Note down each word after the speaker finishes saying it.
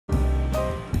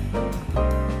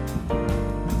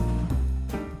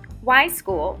Why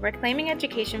School? Reclaiming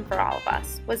Education for All of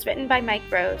Us was written by Mike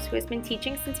Rose, who has been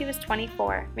teaching since he was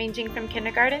 24, ranging from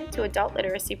kindergarten to adult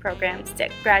literacy programs to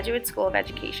graduate school of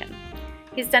education.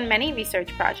 He's done many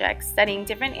research projects studying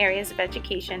different areas of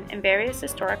education and various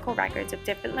historical records of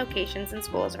different locations and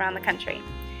schools around the country.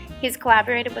 He's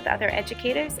collaborated with other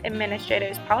educators,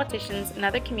 administrators, politicians, and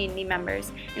other community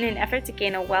members in an effort to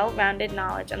gain a well-rounded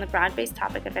knowledge on the broad-based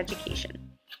topic of education.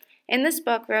 In this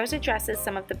book, Rose addresses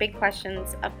some of the big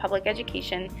questions of public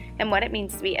education and what it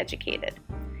means to be educated.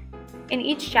 In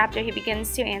each chapter, he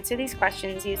begins to answer these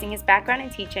questions using his background in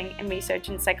teaching and research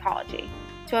in psychology.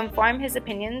 To inform his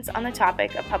opinions on the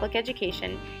topic of public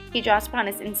education, he draws upon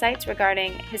his insights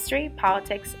regarding history,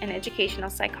 politics, and educational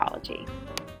psychology.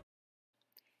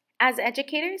 As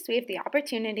educators, we have the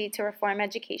opportunity to reform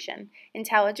education.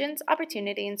 Intelligence,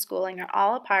 opportunity, and schooling are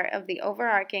all a part of the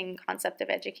overarching concept of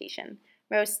education.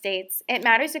 Rose states, "It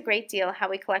matters a great deal how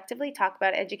we collectively talk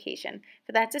about education,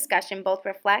 for that discussion both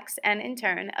reflects and, in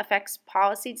turn, affects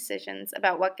policy decisions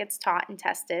about what gets taught and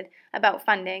tested, about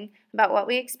funding, about what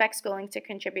we expect schooling to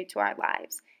contribute to our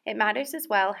lives. It matters as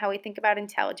well how we think about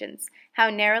intelligence, how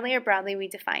narrowly or broadly we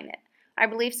define it. Our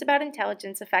beliefs about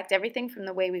intelligence affect everything from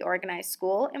the way we organize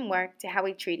school and work to how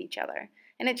we treat each other.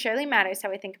 And it surely matters how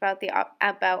we think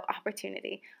about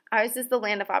opportunity. Ours is the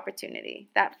land of opportunity.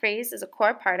 That phrase is a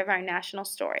core part of our national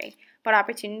story, but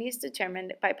opportunity is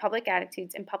determined by public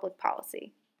attitudes and public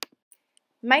policy."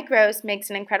 Mike Rose makes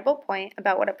an incredible point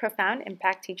about what a profound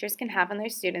impact teachers can have on their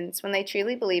students when they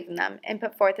truly believe in them and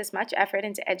put forth as much effort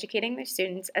into educating their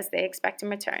students as they expect in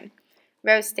return.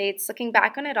 Rose states, "Looking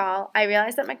back on it all, I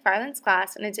realized that McFarland's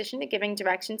class, in addition to giving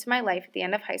direction to my life at the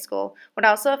end of high school, would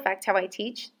also affect how I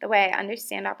teach, the way I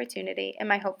understand opportunity, and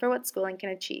my hope for what schooling can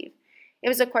achieve. It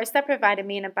was a course that provided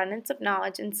me an abundance of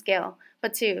knowledge and skill,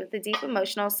 but too, the deep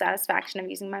emotional satisfaction of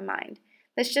using my mind.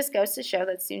 This just goes to show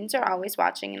that students are always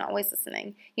watching and always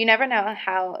listening. You never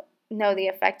know the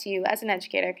effect you as an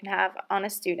educator can have on a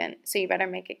student, so you better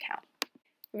make it count."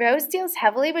 Rose deals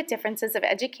heavily with differences of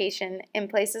education in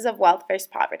places of wealth versus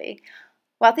poverty.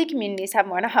 Wealthy communities have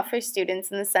more to offer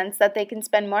students in the sense that they can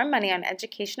spend more money on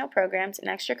educational programs and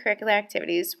extracurricular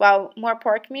activities, while more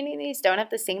poor communities don't have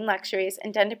the same luxuries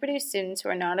and tend to produce students who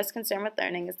are not as concerned with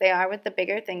learning as they are with the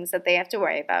bigger things that they have to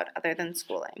worry about other than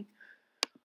schooling.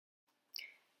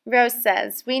 Rose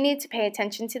says, "We need to pay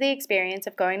attention to the experience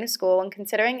of going to school when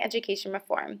considering education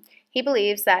reform. He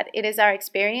believes that it is our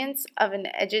experience of an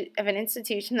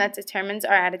institution that determines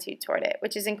our attitude toward it,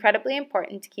 which is incredibly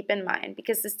important to keep in mind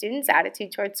because the student's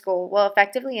attitude toward school will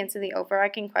effectively answer the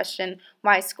overarching question,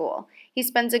 why school? He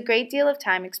spends a great deal of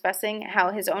time expressing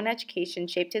how his own education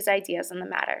shaped his ideas on the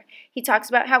matter. He talks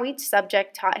about how each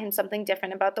subject taught him something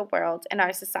different about the world and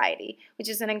our society, which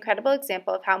is an incredible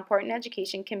example of how important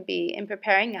education can be in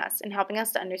preparing us and helping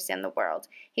us to understand the world.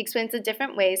 He explains the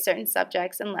different ways certain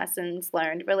subjects and lessons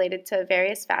learned related to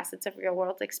various facets of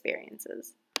real-world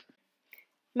experiences."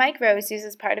 Mike Rose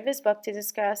uses part of his book to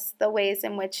discuss the ways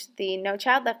in which the No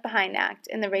Child Left Behind Act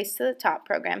and the Race to the Top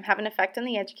program have an effect on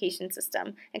the education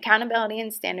system, accountability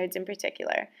and standards in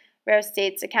particular. Rose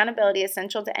states, "Accountability is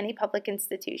essential to any public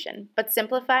institution, but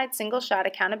simplified, single-shot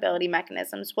accountability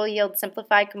mechanisms will yield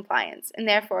simplified compliance, and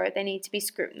therefore they need to be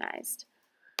scrutinized."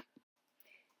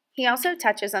 He also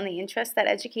touches on the interest that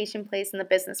education plays in the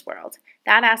business world.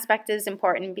 That aspect is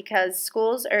important because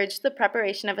schools urge the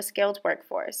preparation of a skilled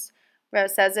workforce.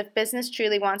 Rose says if business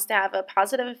truly wants to have a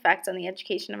positive effect on the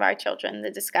education of our children, the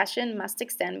discussion must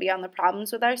extend beyond the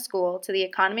problems with our school to the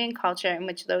economy and culture in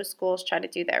which those schools try to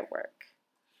do their work.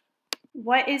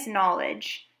 What is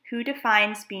knowledge? Who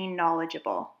defines being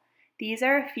knowledgeable? These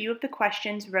are a few of the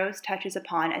questions Rose touches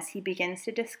upon as he begins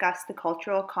to discuss the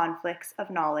cultural conflicts of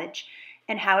knowledge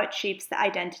and how it shapes the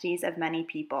identities of many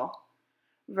people.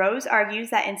 Rose argues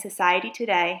that in society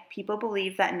today, people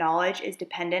believe that knowledge is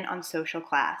dependent on social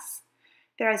class.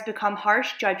 There has become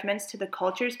harsh judgments to the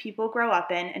cultures people grow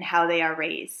up in and how they are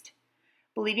raised,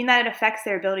 believing that it affects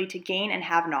their ability to gain and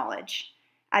have knowledge.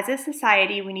 As a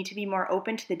society, we need to be more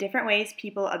open to the different ways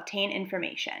people obtain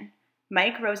information.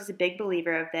 Mike Rose is a big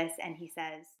believer of this, and he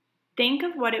says, "Think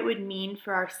of what it would mean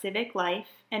for our civic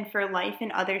life and for life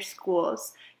in other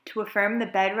schools to affirm the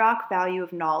bedrock value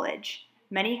of knowledge,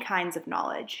 many kinds of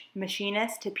knowledge,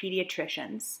 machinists to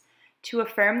pediatricians, to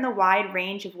affirm the wide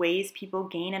range of ways people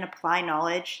gain and apply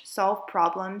knowledge, solve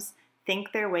problems,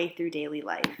 think their way through daily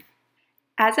life."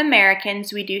 As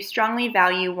Americans, we do strongly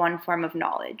value one form of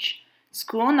knowledge.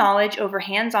 School knowledge over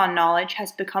hands-on knowledge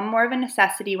has become more of a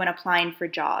necessity when applying for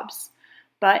jobs.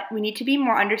 But we need to be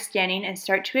more understanding and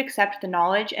start to accept the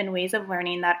knowledge and ways of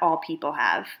learning that all people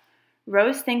have.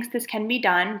 Rose thinks this can be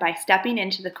done by stepping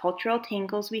into the cultural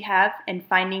tangles we have and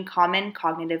finding common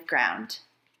cognitive ground.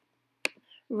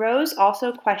 Rose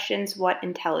also questions what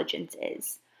intelligence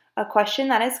is, a question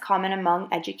that is common among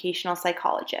educational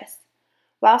psychologists.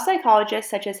 While psychologists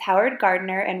such as Howard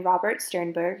Gardner and Robert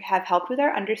Sternberg have helped with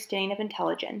our understanding of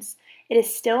intelligence, it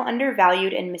is still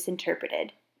undervalued and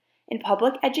misinterpreted. In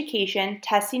public education,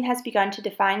 testing has begun to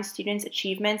define students'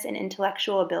 achievements and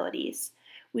intellectual abilities.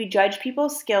 We judge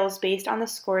people's skills based on the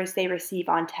scores they receive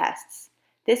on tests.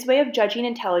 This way of judging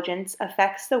intelligence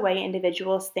affects the way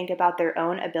individuals think about their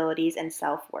own abilities and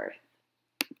self-worth.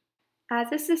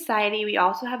 As a society, we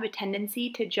also have a tendency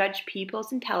to judge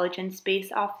people's intelligence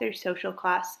based off their social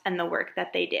class and the work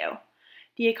that they do.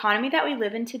 The economy that we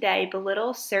live in today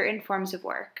belittles certain forms of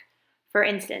work. For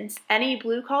instance, any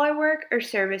blue-collar work or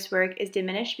service work is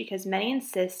diminished because many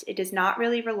insist it does not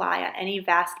really rely on any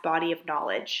vast body of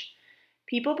knowledge.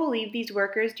 People believe these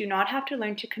workers do not have to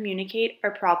learn to communicate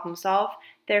or problem solve,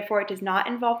 therefore it does not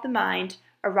involve the mind,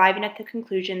 arriving at the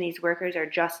conclusion these workers are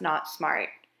just not smart.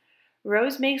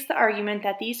 Rose makes the argument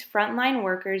that these frontline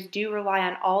workers do rely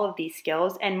on all of these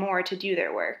skills and more to do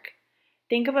their work.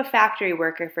 Think of a factory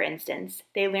worker, for instance.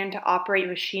 They learn to operate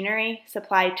machinery,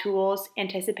 supply tools,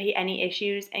 anticipate any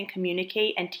issues, and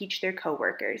communicate and teach their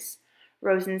coworkers.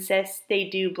 Rose insists they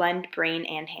do blend brain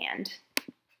and hand.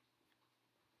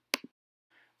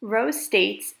 Rose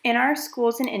states, in our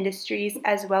schools and industries,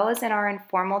 as well as in our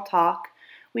informal talk,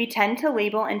 we tend to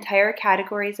label entire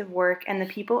categories of work and the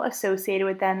people associated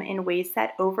with them in ways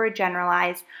that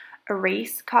overgeneralize,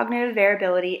 erase cognitive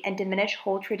variability, and diminish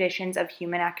whole traditions of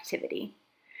human activity.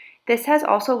 This has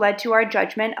also led to our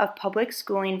judgment of public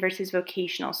schooling versus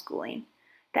vocational schooling.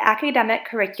 The academic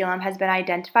curriculum has been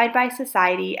identified by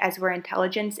society as where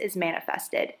intelligence is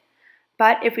manifested.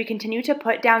 But if we continue to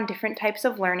put down different types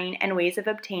of learning and ways of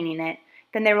obtaining it,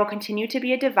 then there will continue to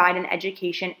be a divide in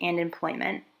education and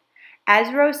employment.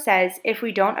 As Rose says, if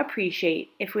we don't appreciate,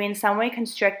 if we in some way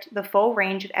constrict the full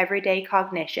range of everyday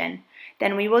cognition,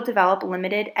 then we will develop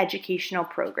limited educational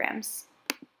programs.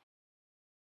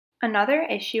 Another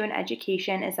issue in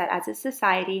education is that as a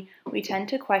society, we tend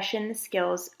to question the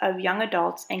skills of young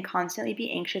adults and constantly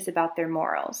be anxious about their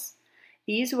morals.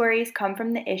 These worries come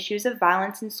from the issues of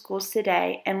violence in schools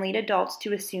today and lead adults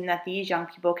to assume that these young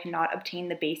people cannot obtain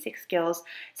the basic skills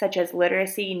such as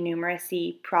literacy,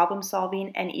 numeracy, problem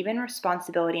solving, and even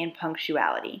responsibility and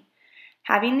punctuality.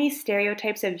 Having these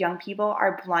stereotypes of young people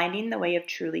are blinding the way of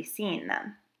truly seeing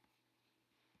them.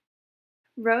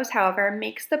 Rose, however,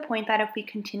 makes the point that if we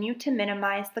continue to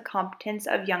minimize the competence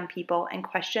of young people and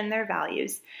question their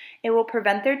values, it will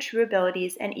prevent their true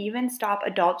abilities and even stop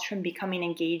adults from becoming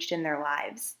engaged in their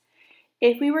lives.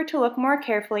 If we were to look more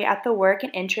carefully at the work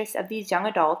and interests of these young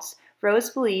adults, Rose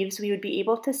believes we would be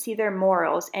able to see their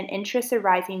morals and interests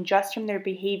arising just from their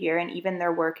behavior and even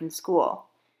their work in school.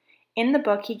 In the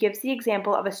book, he gives the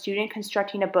example of a student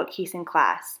constructing a bookcase in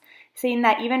class, saying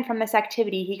that even from this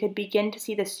activity he could begin to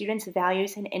see the students'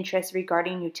 values and interests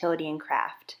regarding utility and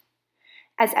craft.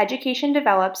 As education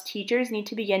develops, teachers need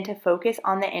to begin to focus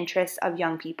on the interests of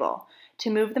young people, to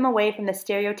move them away from the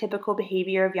stereotypical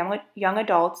behavior of young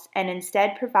adults and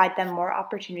instead provide them more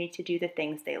opportunity to do the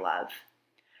things they love.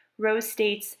 Rose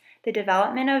states, the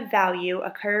development of value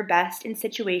occur best in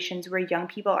situations where young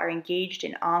people are engaged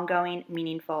in ongoing,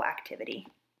 meaningful activity.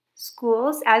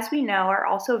 Schools, as we know, are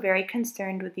also very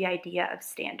concerned with the idea of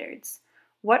standards.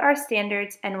 What are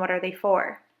standards and what are they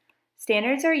for?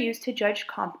 Standards are used to judge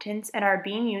competence and are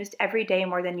being used every day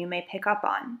more than you may pick up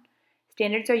on.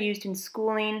 Standards are used in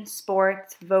schooling,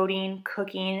 sports, voting,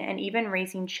 cooking, and even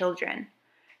raising children.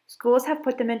 Schools have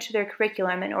put them into their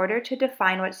curriculum in order to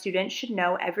define what students should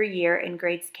know every year in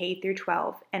grades K through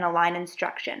 12 and align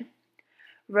instruction.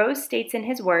 Rose states in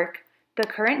his work, the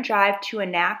current drive to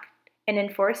enact and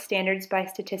enforce standards by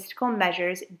statistical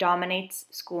measures dominates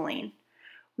schooling.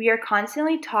 We are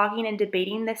constantly talking and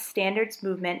debating this standards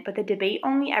movement, but the debate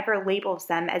only ever labels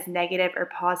them as negative or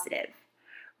positive.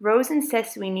 Rose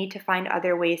insists we need to find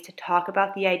other ways to talk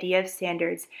about the idea of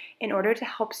standards in order to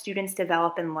help students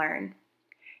develop and learn.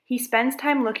 He spends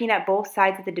time looking at both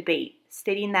sides of the debate,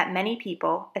 stating that many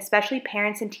people, especially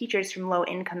parents and teachers from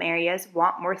low-income areas,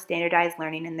 want more standardized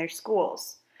learning in their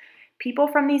schools. People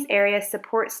from these areas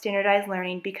support standardized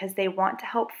learning because they want to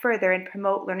help further and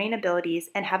promote learning abilities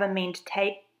and have a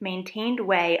maintained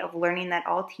way of learning that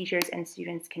all teachers and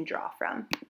students can draw from.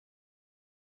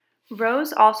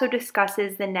 Rose also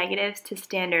discusses the negatives to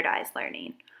standardized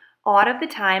learning. A lot of the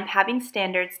time, having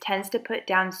standards tends to put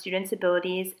down students'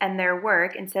 abilities and their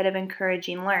work instead of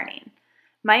encouraging learning.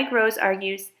 Mike Rose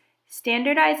argues,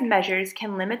 Standardized measures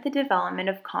can limit the development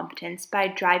of competence by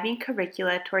driving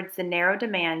curricula towards the narrow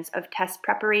demands of test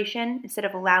preparation instead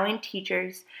of allowing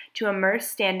teachers to immerse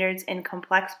standards in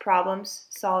complex problem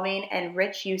solving and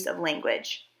rich use of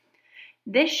language.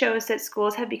 This shows that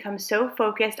schools have become so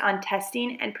focused on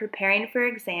testing and preparing for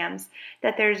exams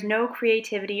that there's no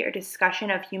creativity or discussion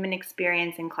of human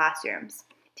experience in classrooms.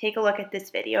 Take a look at this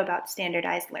video about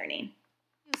standardized learning.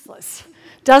 Useless.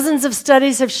 Dozens of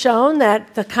studies have shown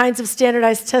that the kinds of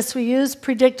standardized tests we use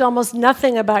predict almost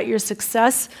nothing about your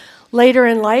success later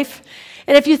in life.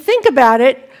 And if you think about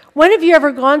it, when have you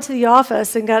ever gone to the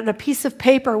office and gotten a piece of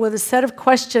paper with a set of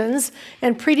questions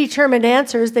and predetermined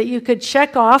answers that you could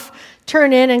check off,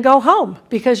 turn in, and go home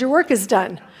because your work is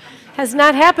done? Has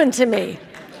not happened to me.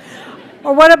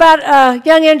 Or what about a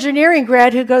young engineering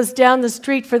grad who goes down the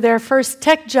street for their first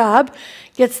tech job,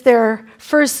 gets their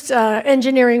first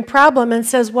engineering problem and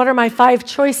says, "What are my 5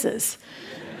 choices?"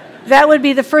 That would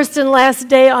be the first and last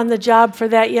day on the job for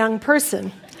that young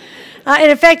person.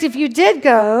 And in fact, if you did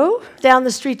go down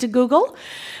the street to Google,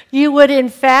 you would in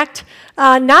fact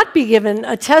not be given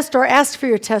a test or asked for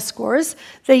your test scores.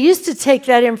 They used to take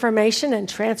that information and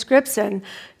transcripts and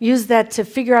use that to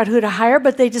figure out who to hire,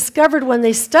 but they discovered when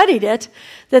they studied it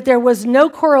that there was no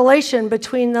correlation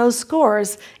between those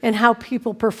scores and how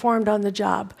people performed on the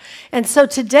job. And so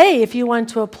today, if you want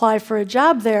to apply for a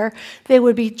job there, they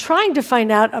would be trying to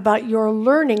find out about your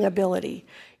learning ability.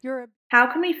 How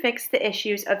can we fix the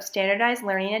issues of standardized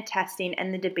learning and testing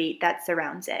and the debate that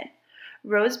surrounds it?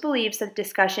 Rose believes that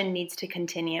discussion needs to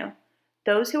continue.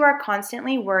 Those who are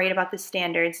constantly worried about the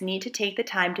standards need to take the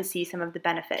time to see some of the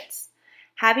benefits.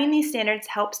 Having these standards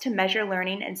helps to measure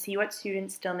learning and see what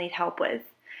students still need help with.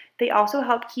 They also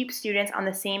help keep students on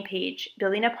the same page,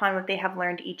 building upon what they have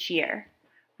learned each year.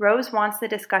 Rose wants the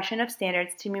discussion of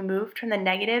standards to be moved from the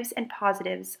negatives and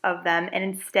positives of them and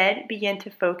instead begin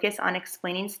to focus on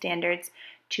explaining standards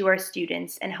to our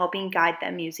students and helping guide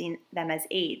them using them as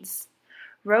aids.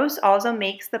 Rose also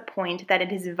makes the point that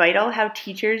it is vital how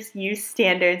teachers use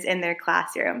standards in their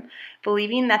classroom,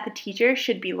 believing that the teacher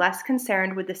should be less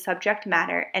concerned with the subject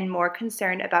matter and more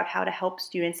concerned about how to help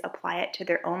students apply it to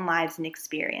their own lives and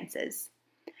experiences.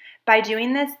 By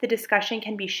doing this, the discussion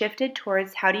can be shifted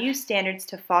towards how to use standards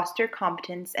to foster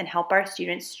competence and help our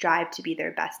students strive to be their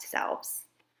best selves.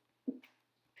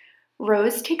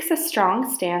 Rose takes a strong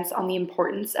stance on the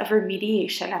importance of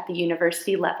remediation at the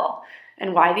university level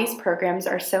and why these programs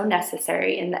are so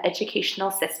necessary in the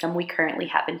educational system we currently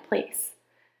have in place.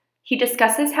 He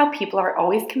discusses how people are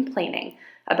always complaining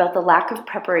about the lack of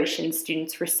preparation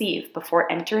students receive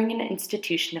before entering an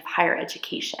institution of higher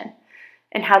education,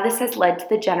 and how this has led to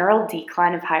the general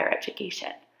decline of higher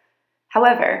education.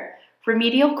 However,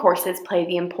 remedial courses play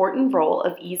the important role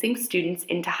of easing students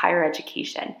into higher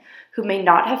education who may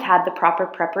not have had the proper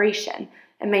preparation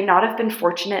and may not have been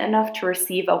fortunate enough to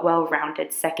receive a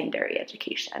well-rounded secondary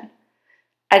education.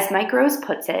 As Mike Rose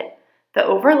puts it, the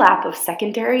overlap of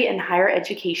secondary and higher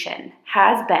education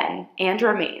has been and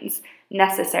remains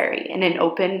necessary in an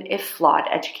open, if flawed,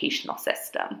 educational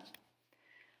system.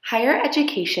 Higher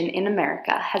education in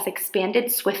America has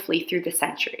expanded swiftly through the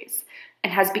centuries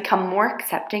and has become more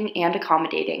accepting and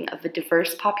accommodating of a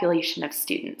diverse population of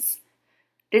students.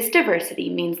 This diversity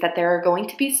means that there are going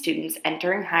to be students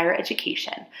entering higher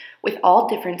education with all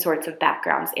different sorts of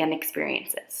backgrounds and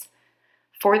experiences.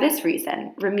 For this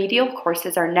reason, remedial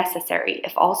courses are necessary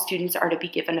if all students are to be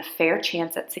given a fair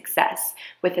chance at success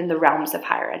within the realms of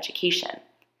higher education.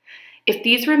 If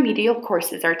these remedial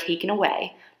courses are taken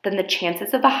away, then the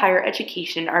chances of a higher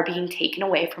education are being taken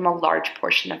away from a large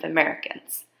portion of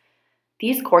Americans.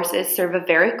 These courses serve a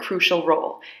very crucial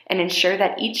role and ensure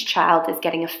that each child is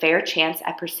getting a fair chance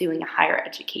at pursuing a higher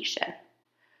education.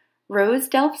 Rose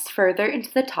delves further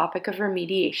into the topic of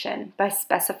remediation by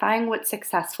specifying what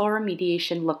successful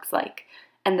remediation looks like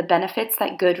and the benefits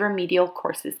that good remedial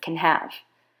courses can have.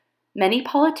 Many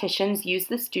politicians use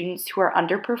the students who are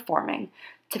underperforming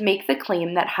to make the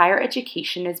claim that higher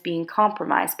education is being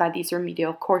compromised by these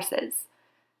remedial courses.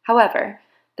 However,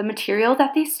 the material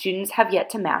that these students have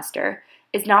yet to master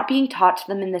is not being taught to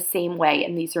them in the same way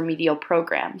in these remedial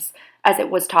programs as it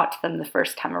was taught to them the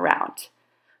first time around.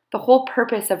 The whole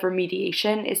purpose of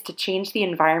remediation is to change the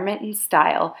environment and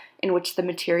style in which the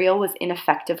material was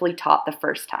ineffectively taught the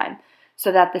first time,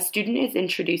 so that the student is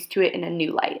introduced to it in a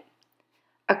new light.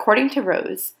 According to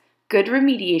Rose, good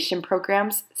remediation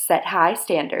programs set high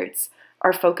standards,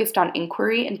 are focused on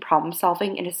inquiry and problem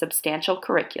solving in a substantial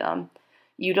curriculum,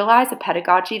 utilize a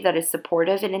pedagogy that is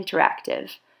supportive and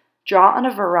interactive, draw on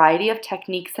a variety of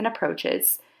techniques and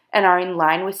approaches, and are in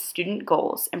line with student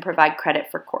goals and provide credit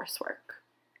for coursework.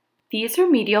 These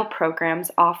remedial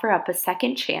programs offer up a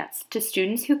second chance to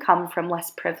students who come from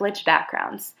less privileged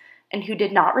backgrounds and who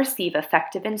did not receive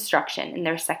effective instruction in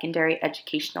their secondary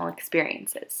educational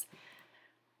experiences.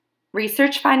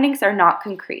 Research findings are not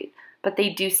concrete, but they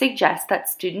do suggest that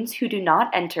students who do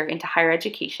not enter into higher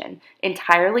education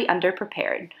entirely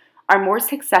underprepared are more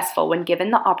successful when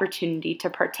given the opportunity to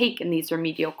partake in these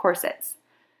remedial courses.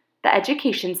 The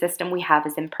education system we have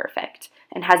is imperfect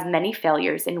and has many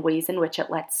failures in ways in which it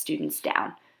lets students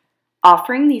down.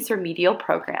 Offering these remedial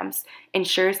programs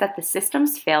ensures that the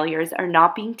system's failures are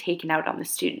not being taken out on the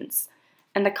students,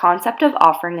 and the concept of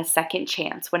offering a second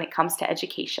chance when it comes to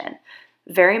education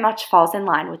very much falls in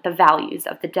line with the values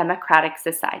of the democratic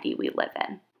society we live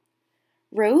in.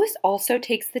 Rose also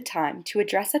takes the time to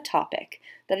address a topic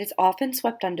that is often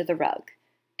swept under the rug,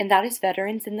 and that is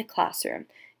veterans in the classroom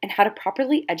and how to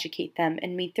properly educate them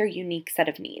and meet their unique set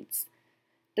of needs.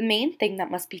 The main thing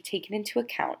that must be taken into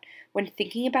account when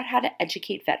thinking about how to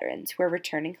educate veterans who are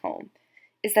returning home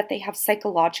is that they have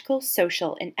psychological,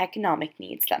 social, and economic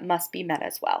needs that must be met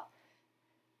as well.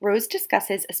 Rose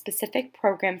discusses a specific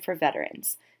program for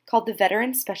veterans called the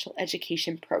Veteran Special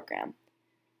Education Program.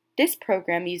 This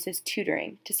program uses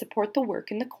tutoring to support the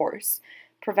work in the course,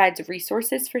 provides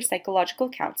resources for psychological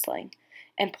counseling,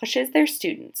 and pushes their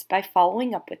students by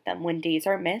following up with them when days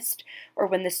are missed or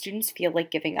when the students feel like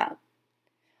giving up.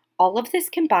 All of this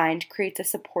combined creates a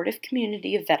supportive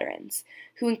community of veterans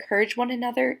who encourage one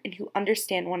another and who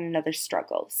understand one another's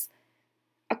struggles.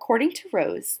 According to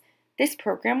Rose, this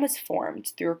program was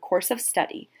formed through a course of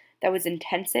study that was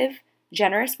intensive,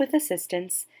 generous with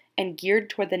assistance, and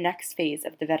geared toward the next phase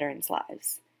of the veterans'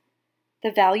 lives.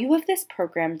 The value of this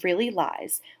program really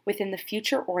lies within the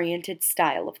future-oriented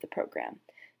style of the program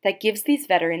that gives these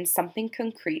veterans something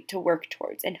concrete to work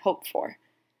towards and hope for.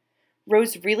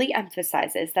 Rose really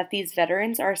emphasizes that these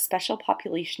veterans are a special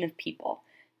population of people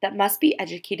that must be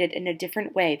educated in a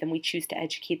different way than we choose to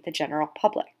educate the general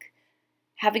public.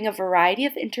 Having a variety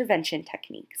of intervention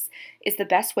techniques is the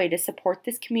best way to support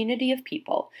this community of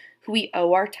people who we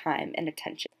owe our time and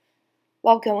attention.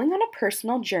 While going on a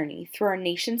personal journey through our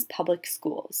nation's public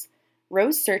schools,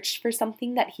 Rose searched for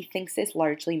something that he thinks is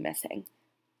largely missing: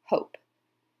 hope.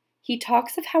 He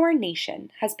talks of how our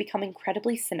nation has become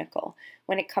incredibly cynical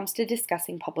when it comes to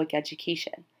discussing public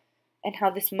education, and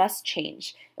how this must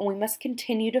change and we must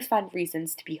continue to find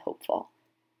reasons to be hopeful.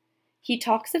 He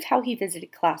talks of how he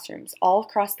visited classrooms all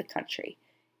across the country,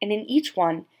 and in each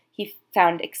one he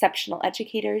found exceptional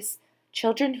educators,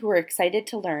 children who were excited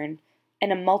to learn,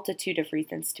 and a multitude of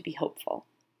reasons to be hopeful.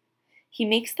 He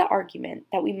makes the argument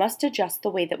that we must adjust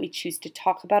the way that we choose to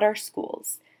talk about our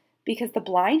schools, because the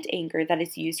blind anger that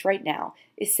is used right now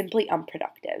is simply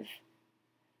unproductive.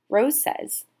 Rose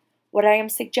says, "What I am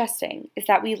suggesting is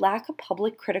that we lack a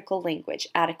public critical language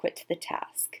adequate to the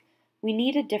task. We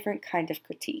need a different kind of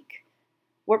critique."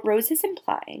 What Rose is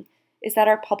implying is that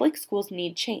our public schools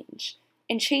need change,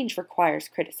 and change requires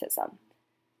criticism.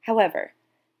 However,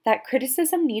 that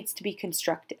criticism needs to be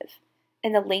constructive,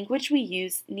 and the language we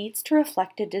use needs to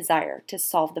reflect a desire to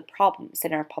solve the problems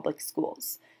in our public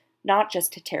schools, not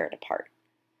just to tear it apart.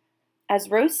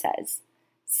 As Rose says,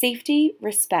 safety,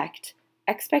 respect,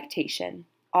 expectation,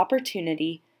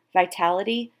 opportunity,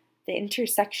 vitality, the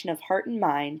intersection of heart and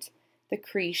mind, the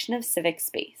creation of civic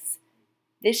space.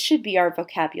 This should be our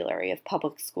vocabulary of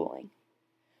public schooling.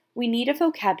 We need a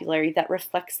vocabulary that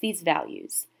reflects these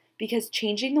values, because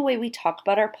changing the way we talk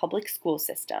about our public school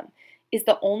system is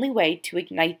the only way to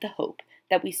ignite the hope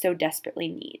that we so desperately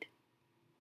need.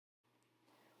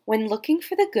 When looking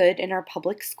for the good in our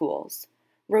public schools,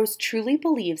 Rose truly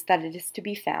believes that it is to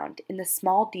be found in the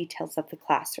small details of the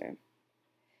classroom.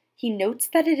 He notes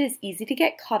that it is easy to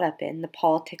get caught up in the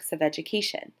politics of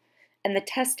education and the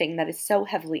testing that is so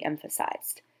heavily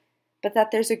emphasized, but that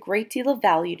there's a great deal of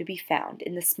value to be found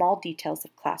in the small details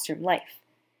of classroom life,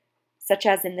 such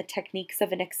as in the techniques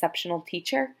of an exceptional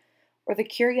teacher or the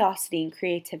curiosity and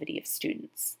creativity of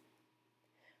students.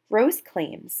 Rose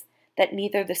claims that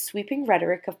neither the sweeping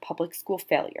rhetoric of public school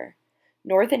failure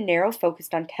nor the narrow focus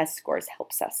on test scores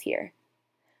helps us here.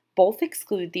 Both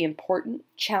exclude the important,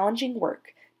 challenging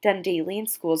work done daily in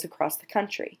schools across the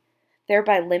country,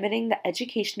 thereby limiting the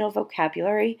educational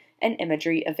vocabulary and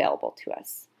imagery available to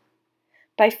us.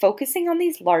 By focusing on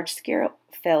these large-scale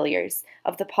failures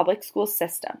of the public school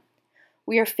system,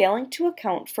 we are failing to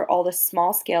account for all the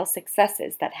small-scale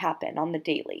successes that happen on the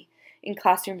daily in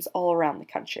classrooms all around the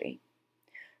country.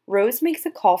 Rose makes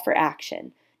a call for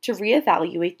action to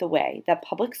reevaluate the way that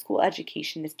public school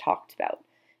education is talked about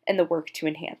and the work to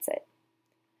enhance it.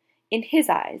 In his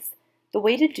eyes, the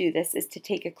way to do this is to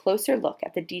take a closer look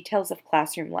at the details of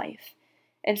classroom life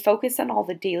and focus on all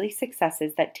the daily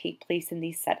successes that take place in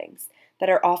these settings that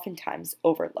are oftentimes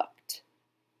overlooked.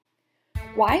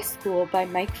 Why School by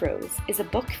Mike Rose is a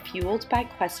book fueled by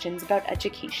questions about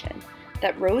education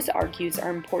that Rose argues are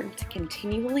important to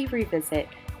continually revisit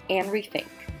and rethink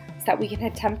so that we can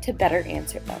attempt to better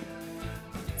answer them.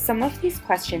 Some of these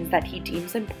questions that he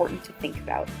deems important to think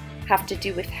about have to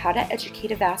do with how to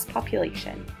educate a vast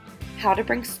population, how to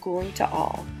bring schooling to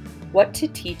all, what to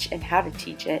teach and how to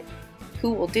teach it,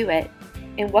 who will do it,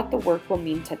 and what the work will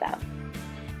mean to them.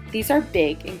 These are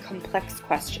big and complex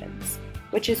questions,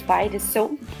 which is why it is so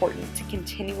important to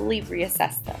continually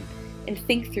reassess them and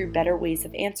think through better ways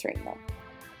of answering them.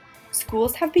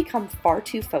 Schools have become far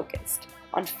too focused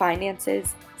on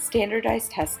finances,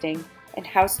 standardized testing, and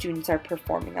how students are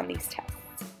performing on these tests.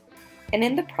 And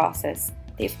in the process,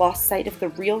 they've lost sight of the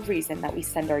real reason that we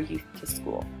send our youth to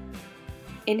school.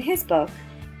 In his book,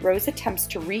 Rose attempts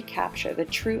to recapture the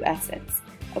true essence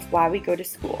of why we go to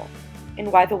school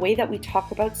and why the way that we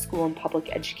talk about school and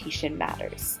public education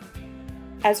matters.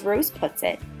 As Rose puts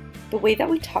it, the way that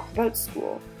we talk about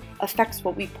school affects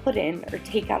what we put in or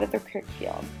take out of the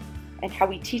curriculum and how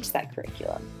we teach that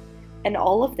curriculum. And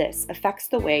all of this affects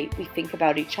the way we think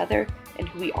about each other and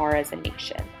who we are as a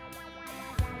nation.